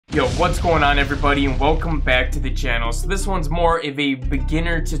Yo, what's going on everybody, and welcome back to the channel. So this one's more of a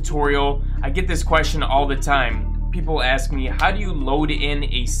beginner tutorial. I get this question all the time. People ask me, how do you load in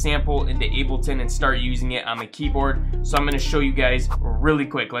a sample into Ableton and start using it on the keyboard? So I'm going to show you guys really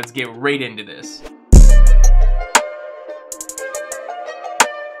quick. Let's get right into this.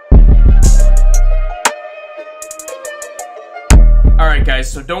 Alright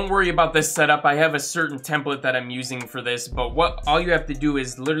guys, so don't worry about this setup. I have a certain template that I'm using for this, but all you have to do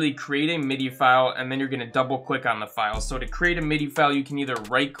is literally create a MIDI file, and then you're going to double click on the file. So to create a MIDI file, you can either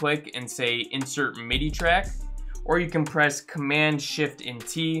right click and say insert MIDI track, or you can press Command Shift and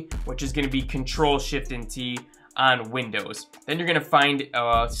T, which is going to be Control Shift and T on Windows. Then you're going to find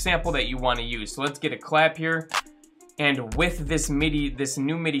a sample that you want to use. So let's get a clap here. And with this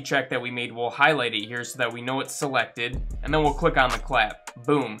new MIDI track that we made, we'll highlight it here so that we know it's selected, and then we'll click on the clap.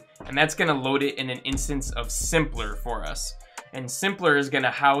 Boom. And that's going to load it in an instance of Simpler for us. And Simpler is going to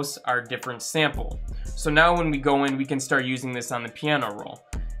house our different sample. So now when we go in, we can start using this on the piano roll.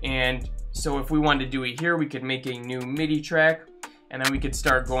 And so if we wanted to do it here, we could make a new MIDI track, and then we could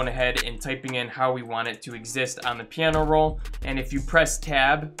start going ahead and typing in how we want it to exist on the piano roll. And if you press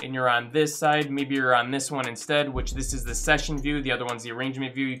tab and you're on this side, maybe you're on this one instead, which this is the session view, the other one's the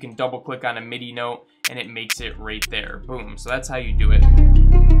arrangement view, you can double click on a MIDI note and it makes it right there. Boom. So that's how you do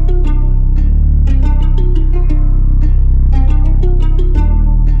it.